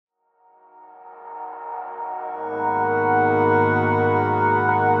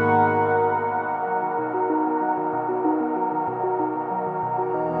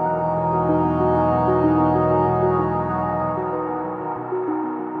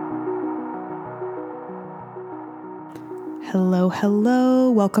Hello,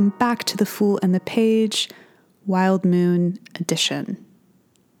 hello. Welcome back to The Fool and the Page, Wild Moon Edition.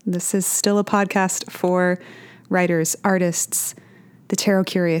 This is still a podcast for writers, artists, the tarot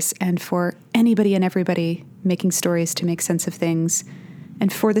curious, and for anybody and everybody making stories to make sense of things.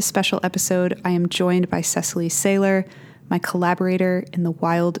 And for this special episode, I am joined by Cecily Saylor, my collaborator in the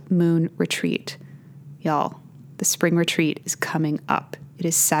Wild Moon Retreat. Y'all, the spring retreat is coming up. It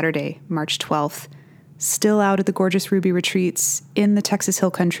is Saturday, March 12th. Still out at the gorgeous Ruby Retreats in the Texas Hill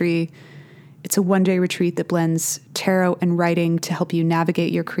Country. It's a one-day retreat that blends tarot and writing to help you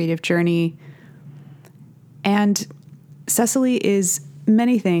navigate your creative journey. And Cecily is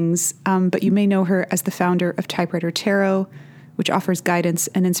many things, but you may know her as the founder of Typewriter Tarot, which offers guidance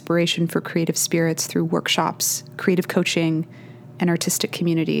and inspiration for creative spirits through workshops, creative coaching, and artistic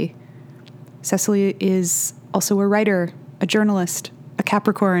community. Cecily is also a writer, a journalist, a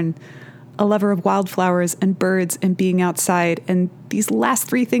Capricorn, a lover of wildflowers and birds and being outside. And these last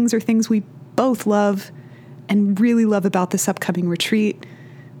three things are things we both love and really love about this upcoming retreat.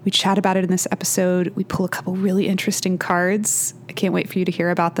 We chat about it in this episode. We pull a couple really interesting cards. I can't wait for you to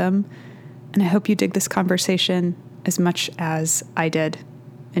hear about them. And I hope you dig this conversation as much as I did.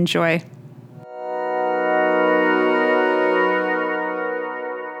 Enjoy.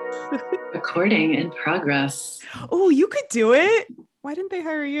 Recording in progress. Oh, you could do it. Why didn't they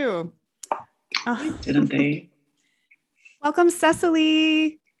hire you? Didn't they? Welcome,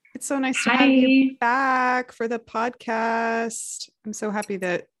 Cecily. It's so nice to have you back for the podcast. I'm so happy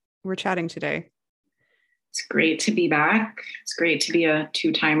that we're chatting today. It's great to be back. It's great to be a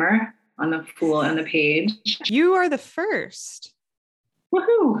two-timer on The Fool and the Page. You are the first.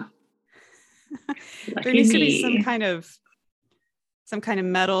 Woohoo! There needs to be some kind of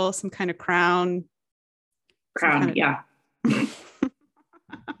medal, some kind of crown. Yeah.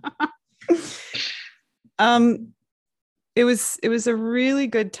 It was a really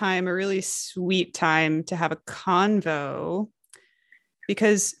good time, a really sweet time to have a convo,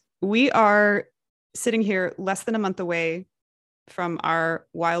 because we are sitting here less than a month away from our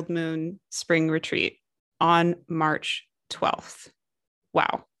Wild Moon Spring Retreat on March 12th.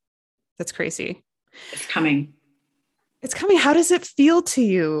 Wow. That's crazy. It's coming. It's coming. How does it feel to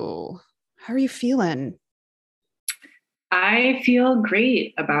you? How are you feeling? I feel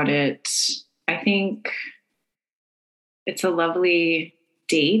great about it. I think it's a lovely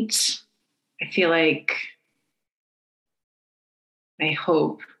date. I feel like I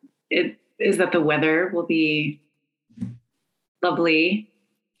hope it is that the weather will be lovely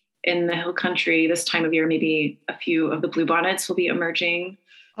in the hill country this time of year. Maybe a few of the bluebonnets will be emerging.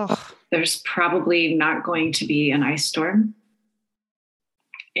 Oh. There's probably not going to be an ice storm.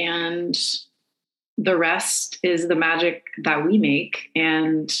 And the rest is the magic that we make.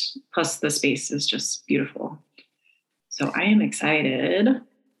 And plus the space is just beautiful. So I am excited.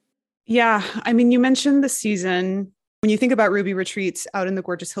 Yeah. I mean, you mentioned the season. When you think about Ruby Retreats out in the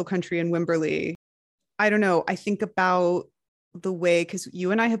gorgeous hill country in Wimberley, I don't know. I think about the way, because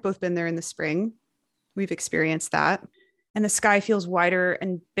you and I have both been there in the spring. We've experienced that. And the sky feels wider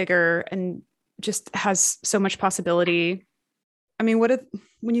and bigger and just has so much possibility. I mean,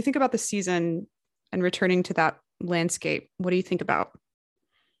 when you think about the season and returning to that landscape, what do you think about?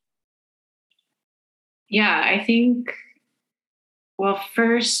 Yeah, I think, well,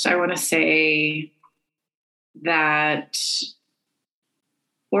 first I want to say that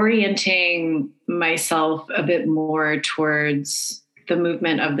orienting myself a bit more towards the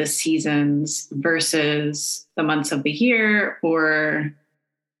movement of the seasons versus the months of the year or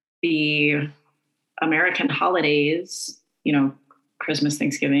the American holidays, Christmas,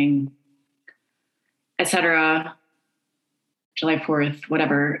 Thanksgiving, etc., July 4th,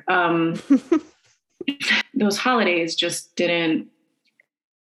 whatever. Those holidays just they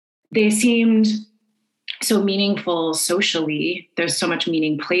seemed so meaningful socially. There's so much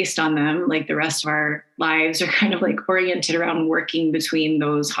meaning placed on them. Like the rest of our lives are kind of like oriented around working between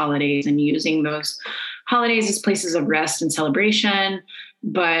those holidays and using those holidays as places of rest and celebration.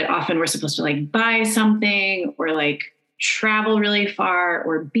 But often we're supposed to like buy something or like travel really far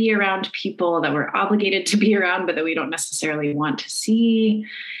or be around people that we're obligated to be around, but that we don't necessarily want to see.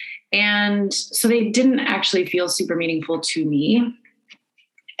 And so they didn't actually feel super meaningful to me.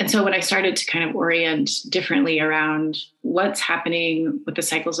 And so when I started to kind of orient differently around what's happening with the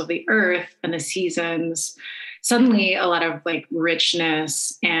cycles of the earth and the seasons, suddenly a lot of like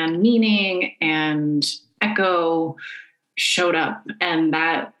richness and meaning and echo showed up. And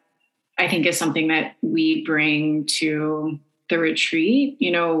that I think is something that we bring to the retreat.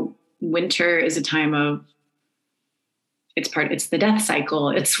 Winter is a time of, it's the death cycle.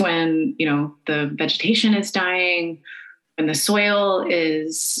 It's when, the vegetation is dying. when the soil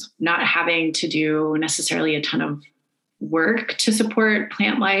is not having to do necessarily a ton of work to support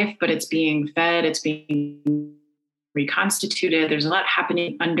plant life, but it's being fed, it's being reconstituted. There's a lot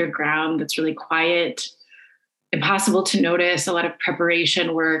happening underground that's really quiet, impossible to notice, a lot of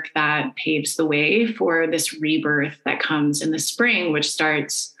preparation work that paves the way for this rebirth that comes in the spring, which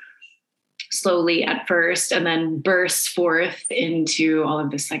starts slowly at first and then bursts forth into all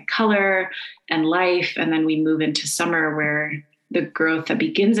of this like color and life. And then we move into summer where the growth that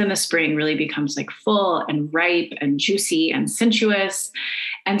begins in the spring really becomes like full and ripe and juicy and sensuous.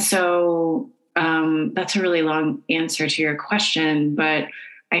 And so that's a really long answer to your question, but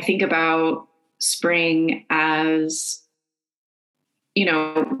I think about spring as, you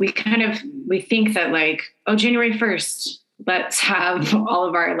know, we think that like, oh, January 1st, let's have all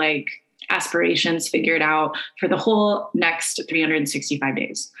of our like aspirations figured out for the whole next 365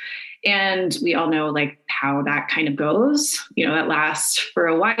 days. And we all know like how that kind of goes, you know, that lasts for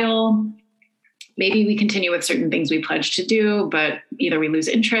a while. Maybe we continue with certain things we pledged to do, but either we lose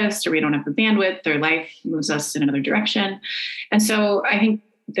interest or we don't have the bandwidth or life moves us in another direction. And so I think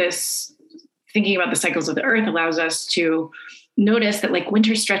this thinking about the cycles of the earth allows us to notice that like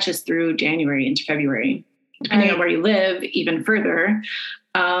winter stretches through January into February, depending on where you live, even further.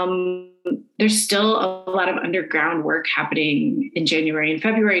 There's still a lot of underground work happening in January and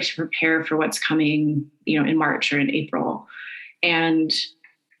February to prepare for what's coming, you know, in March or in April. And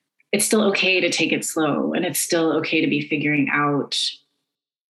it's still okay to take it slow. And it's still okay to be figuring out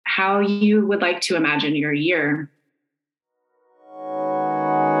how you would like to imagine your year.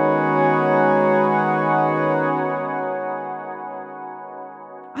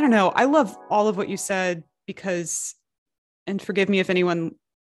 I don't know. I love all of what you said because, and forgive me if anyone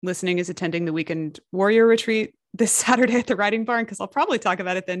listening is attending the Weekend Warrior Retreat this Saturday at the Riding Barn, because I'll probably talk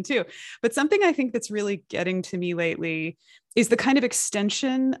about it then too. But something I think that's really getting to me lately is the kind of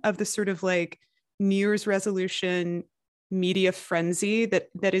extension of the sort of like New Year's resolution media frenzy that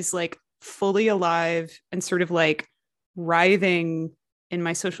is like fully alive and sort of like writhing in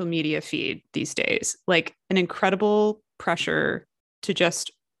my social media feed these days. Like an incredible pressure to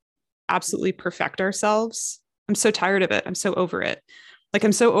just absolutely perfect ourselves. I'm so tired of it. I'm so over it. Like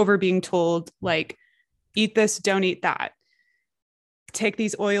I'm so over being told like, eat this, don't eat that. Take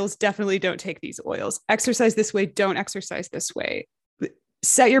these oils, definitely don't take these oils. Exercise this way, don't exercise this way.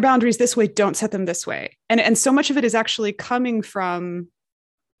 Set your boundaries this way, don't set them this way. And so much of it is actually coming from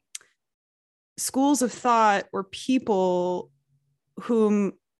schools of thought or people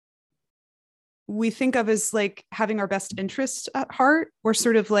whom we think of as like having our best interest at heart, or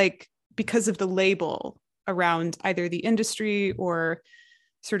sort of like because of the label around either the industry or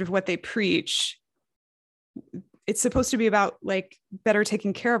sort of what they preach. It's supposed to be about like better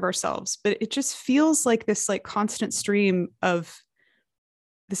taking care of ourselves, but it just feels like this like constant stream of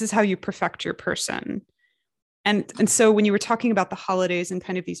this is how you perfect your person. And so when you were talking about the holidays and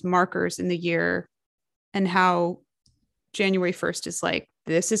kind of these markers in the year and how January 1st is like,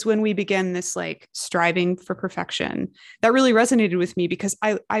 this is when we begin this like striving for perfection, that really resonated with me because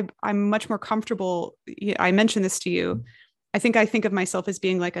I'm much more comfortable. I mentioned this to you. I think of myself as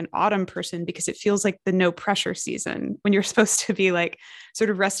being like an autumn person because it feels like the no pressure season when you're supposed to be like sort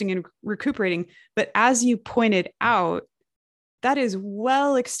of resting and recuperating. But as you pointed out, that is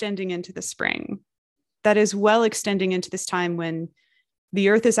well extending into the spring. That is well extending into this time when the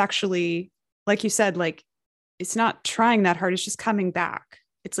earth is actually, like you said, like it's not trying that hard. It's just coming back.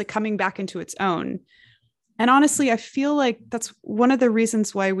 It's like coming back into its own. And honestly, I feel like that's one of the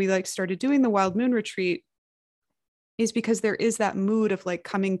reasons why we like started doing the Wild Moon Retreat, is because there is that mood of like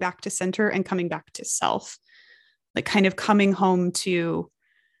coming back to center and coming back to self, like kind of coming home to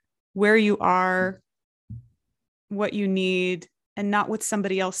where you are, what you need, and not what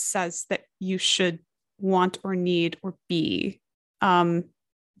somebody else says that you should want or need or be.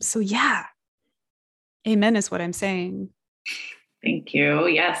 So yeah, amen is what I'm saying. Thank you.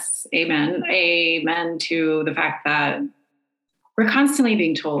 Yes. Amen. Amen to the fact that we're constantly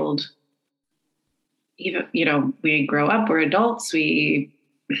being told, even, you know, we grow up, we're adults, we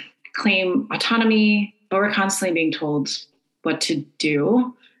claim autonomy, but we're constantly being told what to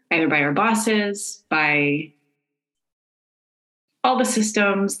do, either by our bosses, by all the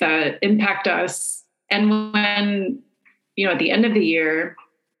systems that impact us. And when, you know, at the end of the year,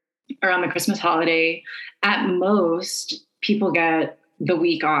 around the Christmas holiday, at most, people get the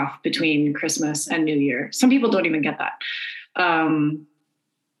week off between Christmas and New Year. Some people don't even get that.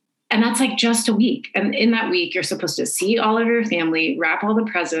 And that's like just a week. And in that week, you're supposed to see all of your family, wrap all the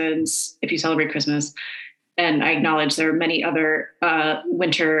presents if you celebrate Christmas. And I acknowledge there are many other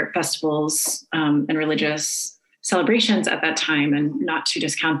winter festivals and religious celebrations at that time and not to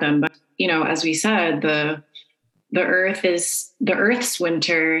discount them. But, as we said, the Earth's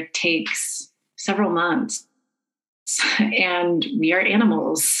winter takes several months, and we are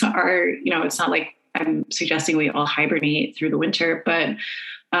animals. It's not like I'm suggesting we all hibernate through the winter, but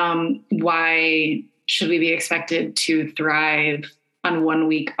why should we be expected to thrive on 1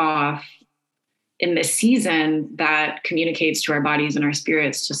 week off in this season that communicates to our bodies and our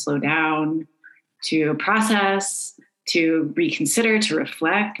spirits to slow down, to process, to reconsider, to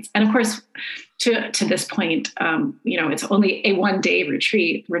reflect? And of course, to this point, it's only a 1-day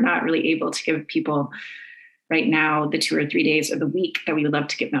retreat. We're not really able to give people right now the 2 or 3 days of the week that we would love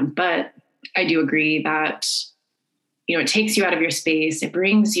to give them. But I do agree that, it takes you out of your space. It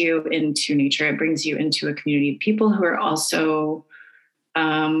brings you into nature. It brings you into a community of people who are also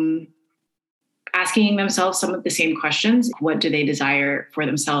asking themselves some of the same questions. What do they desire for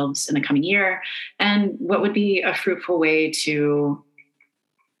themselves in the coming year? And what would be a fruitful way to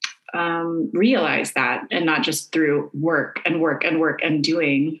realize that, and not just through work and work and work and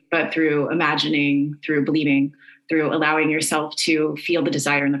doing, but through imagining, through believing, through allowing yourself to feel the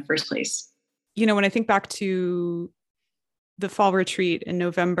desire in the first place. When I think back to the fall retreat in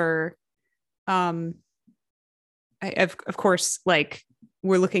November, of course, like,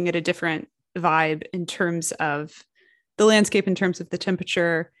 we're looking at a different vibe in terms of the landscape, in terms of the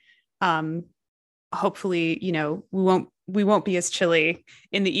temperature. Hopefully, we won't be as chilly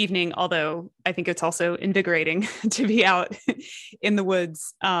in the evening, although I think it's also invigorating to be out in the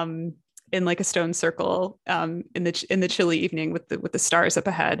woods, in like a stone circle, in the chilly evening with the stars up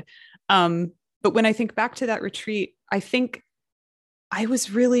ahead. But when I think back to that retreat, I think I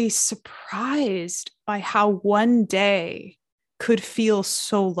was really surprised by how 1 day could feel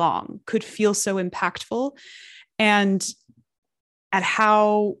so long, could feel so impactful, and at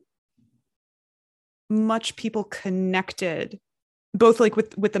how much people connected, both like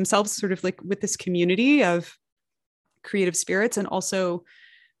with themselves, sort of like with this community of creative spirits, and also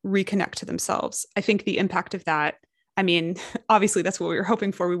reconnect to themselves. I think the impact of that, obviously that's what we were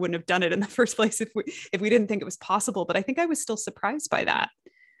hoping for. We wouldn't have done it in the first place if we didn't think it was possible. But I think I was still surprised by that,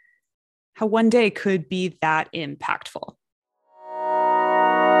 how 1 day could be that impactful.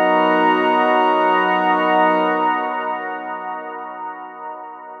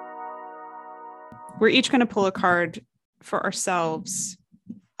 We're each going to pull a card for ourselves.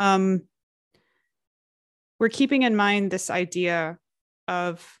 We're keeping in mind this idea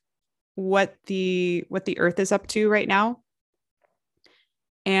of what the earth is up to right now.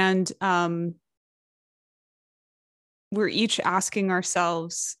 And we're each asking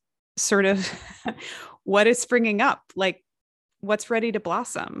ourselves sort of what is springing up, like what's ready to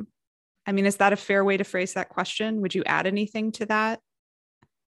blossom. Is that a fair way to phrase that question? Would you add anything to that?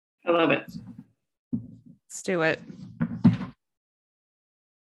 I love it. Let's do it.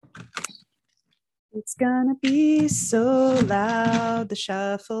 It's gonna be so loud, the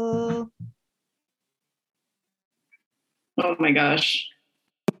shuffle. Oh my gosh.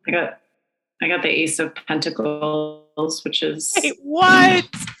 I got the Ace of Pentacles, which is... Wait, what?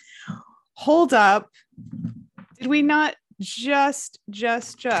 Hold up. Did we not just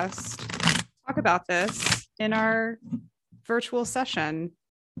talk about this in our virtual session?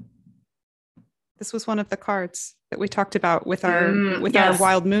 This was one of the cards that we talked about with our our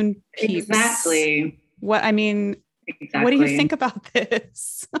wild moon peeps. Exactly. Exactly. What do you think about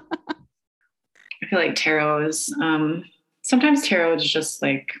this? I feel like tarot is sometimes tarot is just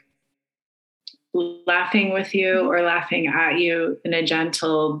like laughing with you or laughing at you in a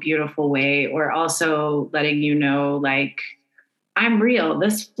gentle, beautiful way, or also letting you know, like, I'm real,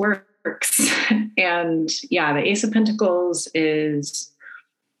 this works. And yeah, the Ace of Pentacles is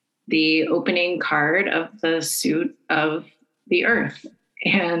the opening card of the suit of the earth.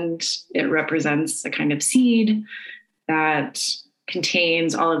 And it represents a kind of seed that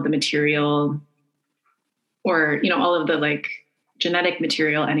contains all of the material, or, all of the like genetic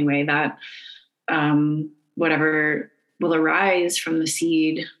material anyway, that whatever will arise from the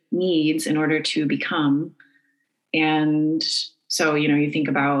seed needs in order to become. And so, you think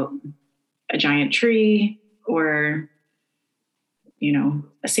about a giant tree, or,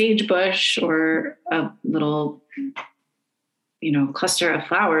 a sage bush, or a little, cluster of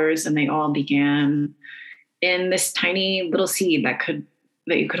flowers, and they all began in this tiny little seed that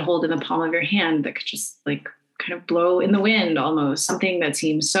you could hold in the palm of your hand, that could just like kind of blow in the wind almost. Something that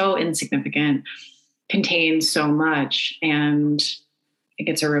seems so insignificant contains so much. And it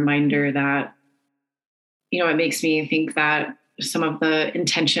gets a reminder that, it makes me think that some of the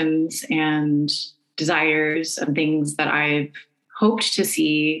intentions and desires and things that I've hoped to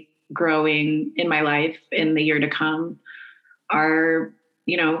see growing in my life in the year to come are,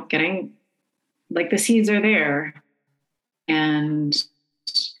 getting, like, the seeds are there and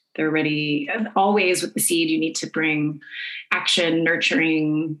they're ready. Always with the seed, you need to bring action,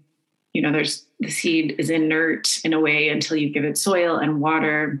 nurturing. There's the seed is inert in a way until you give it soil and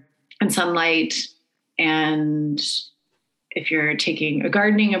water and sunlight. And if you're taking a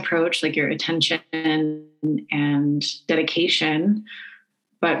gardening approach, like your attention and dedication,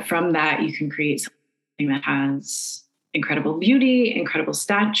 but from that, you can create something that has incredible beauty, incredible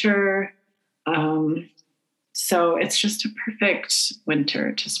stature. So it's just a perfect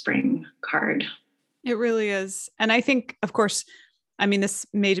winter to spring card. It really is. And I think, of course, I mean, this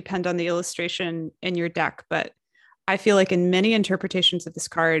may depend on the illustration in your deck, but I feel like in many interpretations of this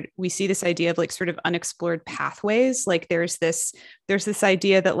card, we see this idea of like sort of unexplored pathways. Like there's this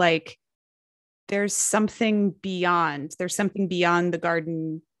idea that like there's something beyond the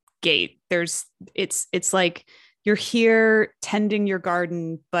garden gate. It's like you're here tending your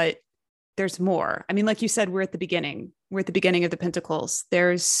garden, but there's more. I mean, like you said, we're at the beginning of the Pentacles.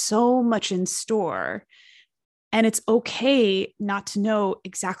 There's so much in store, and it's okay not to know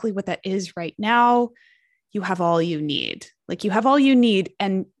exactly what that is right now. You have all you need. Like you have all you need,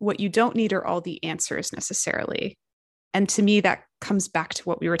 and what you don't need are all the answers necessarily. And to me, that comes back to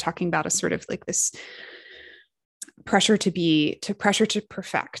what we were talking about as sort of like this pressure to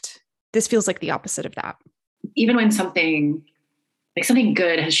perfect. This feels like the opposite of that. Even when something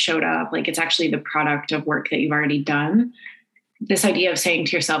good has showed up, like it's actually the product of work that you've already done. This idea of saying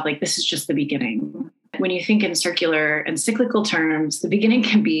to yourself, like, this is just the beginning. When you think in circular and cyclical terms, the beginning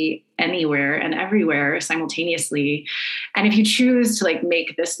can be anywhere and everywhere simultaneously. And if you choose to like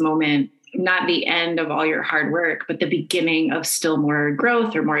make this moment not the end of all your hard work, but the beginning of still more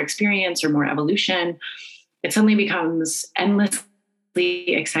growth or more experience or more evolution, it suddenly becomes endlessly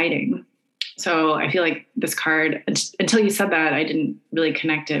exciting. So I feel like this card, until you said that, I didn't really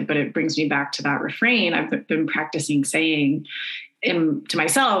connect it, but it brings me back to that refrain I've been practicing saying to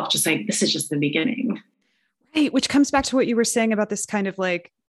myself, just like, this is just the beginning. Right. Which comes back to what you were saying about this kind of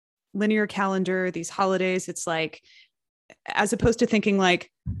like linear calendar, these holidays. It's like, as opposed to thinking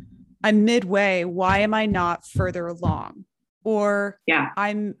like, I'm midway, why am I not further along? Or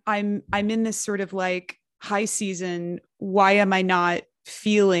I'm in this sort of like high season, why am I not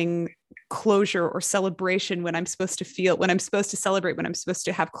feeling closure or celebration when I'm supposed to celebrate, when I'm supposed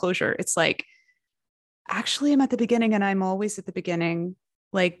to have closure? It's like, actually, I'm at the beginning and I'm always at the beginning.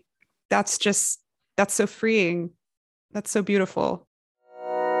 Like, that's so freeing. That's so beautiful.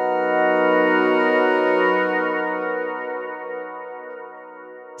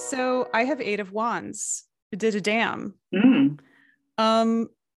 So I have 8 of Wands. Did a damn. And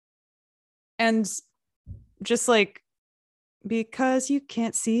just like, because you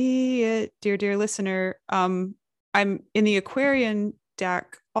can't see it, dear listener, I'm in the Aquarian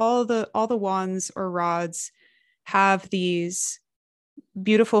deck. All the wands or rods have these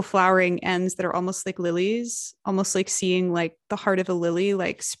beautiful flowering ends that are almost like lilies, almost like seeing like the heart of a lily,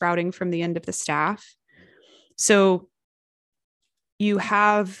 like sprouting from the end of the staff. So you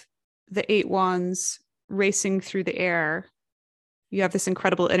have the 8 wands racing through the air. You have this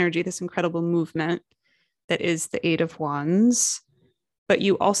incredible energy, this incredible movement that is the 8 of Wands. But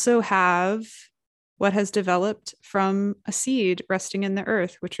you also have what has developed from a seed resting in the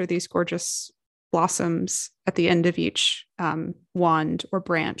earth, which are these gorgeous blossoms at the end of each wand or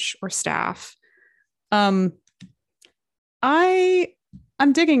branch or staff. I'm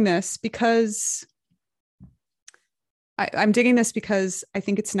digging this because I'm digging this because I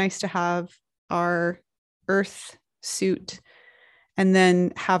think it's nice to have our earth suit and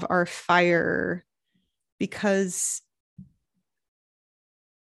then have our fire, because,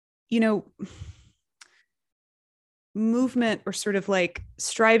 movement or sort of like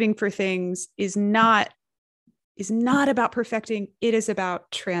striving for things is not about perfecting. It is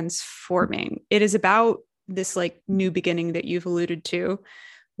about transforming. It is about this like new beginning that you've alluded to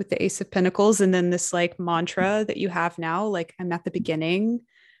with the Ace of Pentacles. And then this like mantra that you have now, like, I'm at the beginning.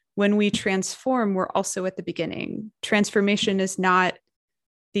 When we transform, we're also at the beginning. Transformation is not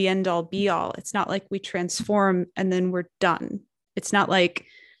the end all be all. It's not like we transform and then we're done. It's not like,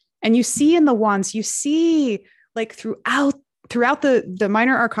 and you see in the wands, you see like throughout the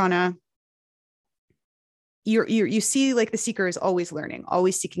minor arcana, you see like the seeker is always learning,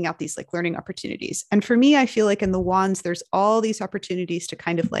 always seeking out these like learning opportunities. And for me, I feel like in the wands, there's all these opportunities to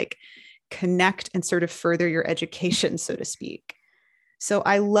kind of like connect and sort of further your education, so to speak. So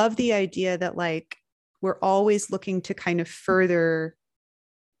I love the idea that like, we're always looking to kind of further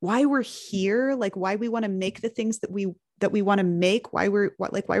why we're here, like why we want to make the things that we that we want to make, why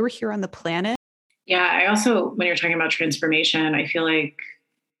we're here on the planet. Yeah, I also, when you're talking about transformation, I feel like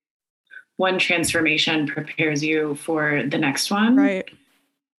one transformation prepares you for the next one. Right.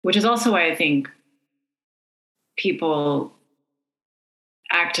 Which is also why I think people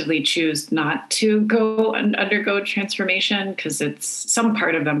actively choose not to go and undergo transformation, because it's some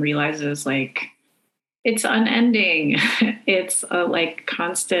part of them realizes like it's unending. It's a like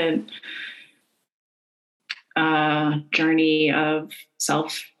constant journey of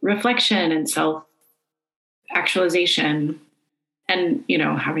self-reflection and self-actualization. And, you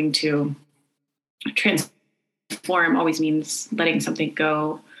know, having to transform always means letting something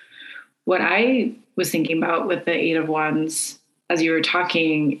go. What I was thinking about with the Eight of Wands as you were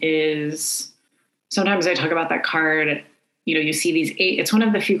talking is sometimes I talk about that card, you know, you see these eight, it's one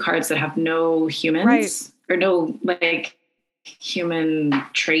of the few cards that have no humans, right, or no like human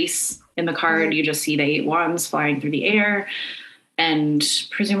trace in the card. Right. You just see the Eight Wands flying through the air, and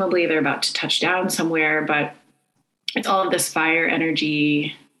presumably they're about to touch down somewhere, but it's all of this fire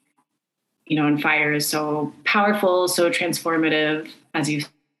energy, you know, and fire is so powerful, so transformative, as you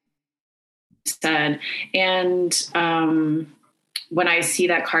said. And when I see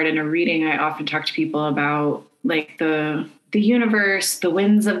that card in a reading, I often talk to people about like the universe, the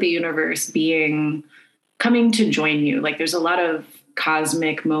winds of the universe coming to join you. Like there's a lot of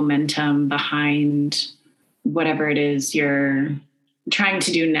cosmic momentum behind whatever it is you're trying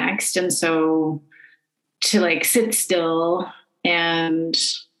to do next. And so to like sit still and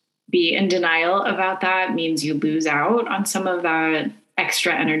be in denial about that means you lose out on some of that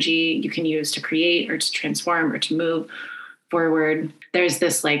extra energy you can use to create or to transform or to move forward. There's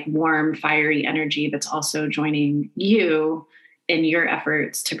this like warm, fiery energy that's also joining you in your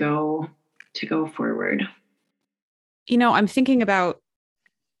efforts to go forward. You know, I'm thinking about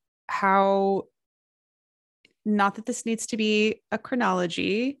how, not that this needs to be a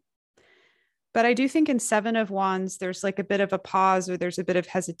chronology, but I do think in Seven of Wands, there's like a bit of a pause, or there's a bit of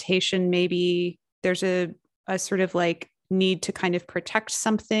hesitation. Maybe there's a sort of like need to kind of protect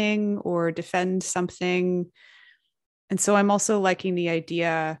something or defend something. And so I'm also liking the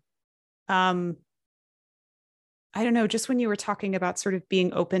idea, I don't know, just when you were talking about sort of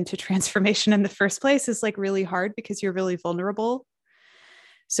being open to transformation in the first place is like really hard because you're really vulnerable.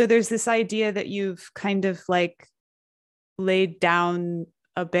 So there's this idea that you've kind of like laid down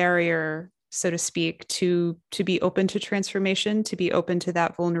a barrier, so to speak, to be open to transformation, to be open to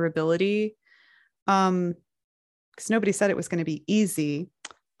that vulnerability. Because nobody said it was going to be easy.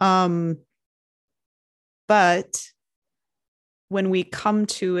 But when we come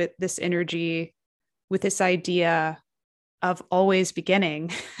to it, this energy with this idea of always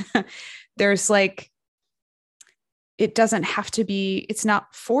beginning, there's like, it doesn't have to be, it's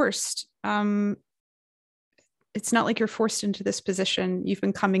not forced. It's not like you're forced into this position. You've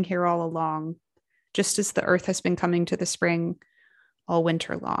been coming here all along, just as the earth has been coming to the spring all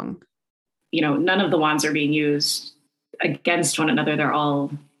winter long. You know, none of the wands are being used against one another. They're all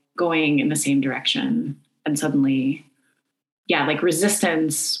going in the same direction. And suddenly, yeah, like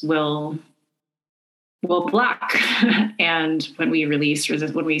resistance will block. And when we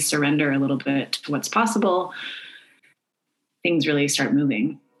when we surrender a little bit to what's possible, things really start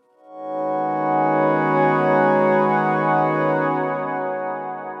moving.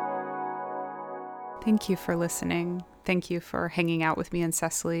 Thank you for listening. Thank you for hanging out with me and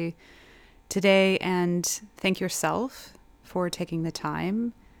Cecily today. And thank yourself for taking the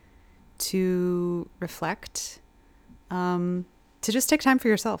time to reflect, to just take time for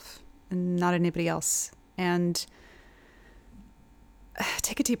yourself and not anybody else. And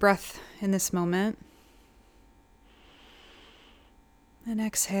take a deep breath in this moment. And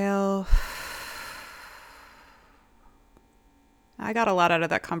exhale. I got a lot out of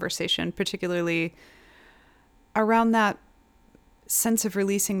that conversation, particularly around that sense of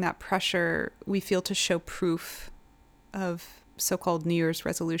releasing that pressure we feel to show proof of so-called New Year's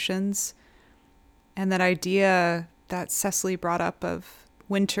resolutions. And that idea that Cecily brought up of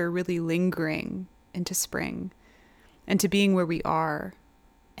winter really lingering into spring and to being where we are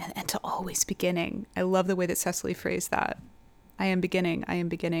and to always beginning. I love the way that Cecily phrased that. I am beginning, I am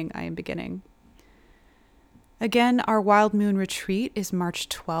beginning, I am beginning. Again, our Wild Moon retreat is March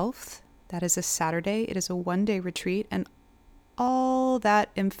 12th. That is a Saturday. It is a one-day retreat, and all that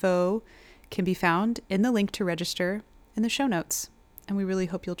info can be found in the link to register in the show notes. And we really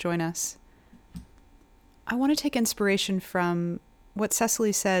hope you'll join us. I want to take inspiration from what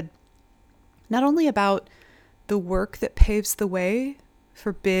Cecily said, not only about the work that paves the way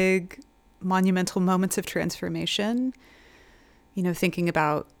for big, monumental moments of transformation, you know, thinking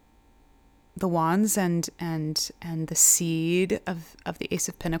about the wands and the seed of the Ace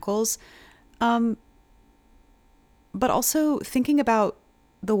of Pentacles, but also thinking about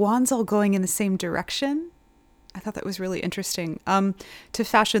the wands all going in the same direction. I thought that was really interesting to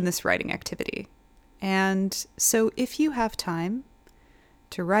fashion this writing activity. And so if you have time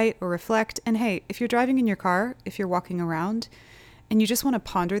to write or reflect, and hey, if you're driving in your car, if you're walking around and you just want to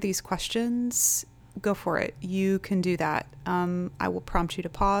ponder these questions, go for it. You can do that. I will prompt you to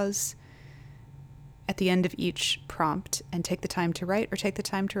pause at the end of each prompt and take the time to write or take the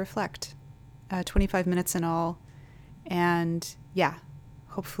time to reflect. 25 minutes in all. And yeah,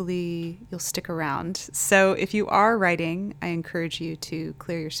 hopefully you'll stick around. So if you are writing, I encourage you to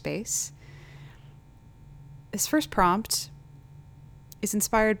clear your space. This first prompt is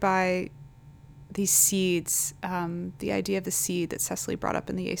inspired by these seeds, the idea of the seed that Cecily brought up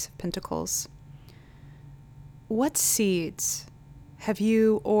in the Ace of Pentacles. What seeds have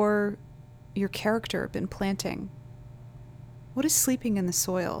you or your character been planting? What is sleeping in the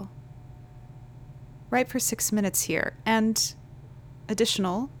soil? Write for 6 minutes here. And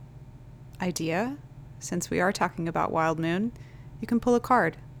additional idea, since we are talking about Wild Moon, you can pull a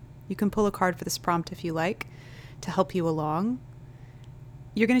card. You can pull a card for this prompt if you like to help you along.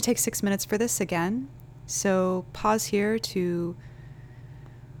 You're going to take 6 minutes for this again. So pause here to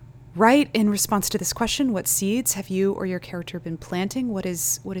write in response to this question. What seeds have you or your character been planting? What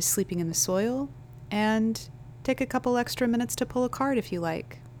is sleeping in the soil? And take a couple extra minutes to pull a card if you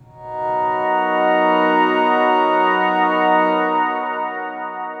like.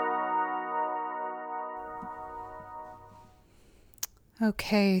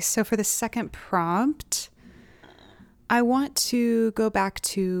 Okay, so for the second prompt, I want to go back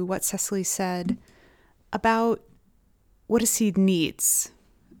to what Cecily said about what a seed needs.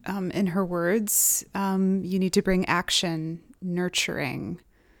 In her words, you need to bring action, nurturing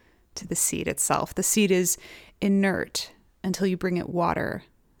to the seed itself. The seed is inert until you bring it water,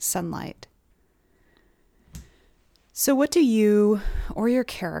 sunlight. So what do you or your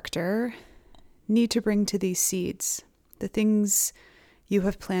character need to bring to these seeds? The things you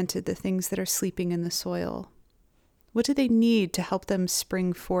have planted, the things that are sleeping in the soil. What do they need to help them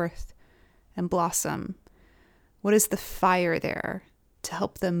spring forth and blossom? What is the fire there to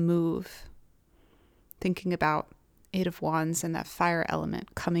help them move? Thinking about Eight of Wands and that fire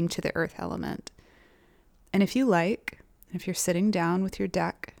element coming to the earth element. And if you like, if you're sitting down with your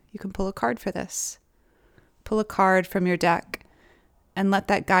deck, you can pull a card for this. Pull a card from your deck and let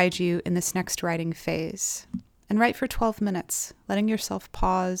that guide you in this next writing phase. And write for 12 minutes, letting yourself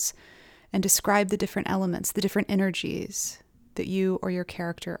pause and describe the different elements, the different energies that you or your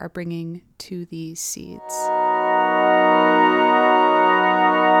character are bringing to these seeds.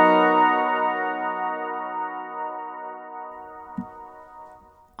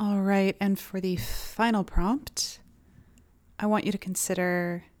 All right, and for the final prompt, I want you to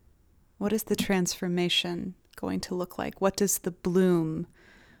consider, what is the transformation going to look like? What does the bloom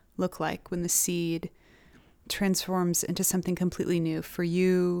look like when the seed transforms into something completely new for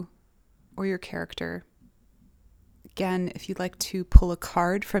you or your character? Again, if you'd like to pull a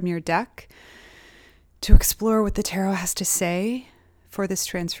card from your deck to explore what the tarot has to say for this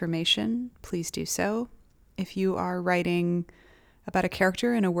transformation, please do so. If you are writing about a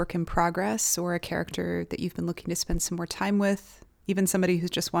character in a work in progress or a character that you've been looking to spend some more time with, even somebody who's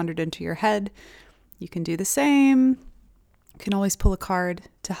just wandered into your head, you can do the same. You can always pull a card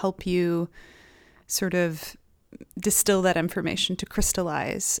to help you sort of distill that information, to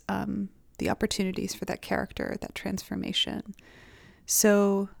crystallize the opportunities for that character, that transformation.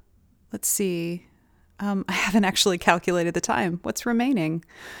 So let's see. I haven't actually calculated the time. What's remaining?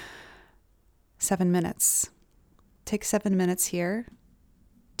 7 minutes. Take 7 minutes here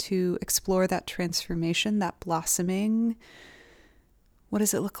to explore that transformation, that blossoming. What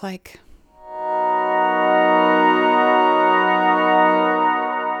does it look like?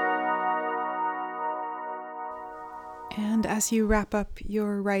 And as you wrap up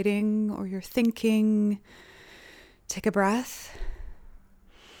your writing or your thinking, take a breath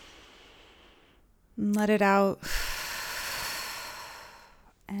and let it out.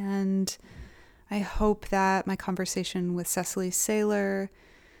 And I hope that my conversation with Cecily Saylor,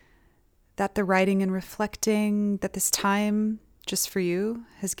 that the writing and reflecting, that this time just for you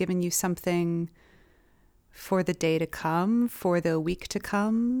has given you something for the day to come, for the week to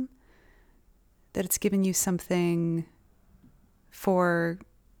come, that it's given you something for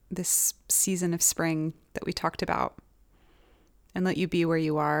this season of spring that we talked about, and let you be where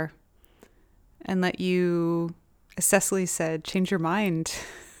you are, and let you, as Cecily said, change your mind.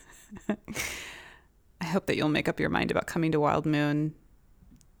 I hope that you'll make up your mind about coming to Wild Moon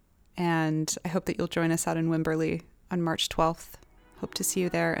And I hope that you'll join us out in Wimberley on March 12th. Hope to see you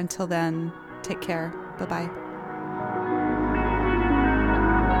there. Until then, take care. Bye-bye.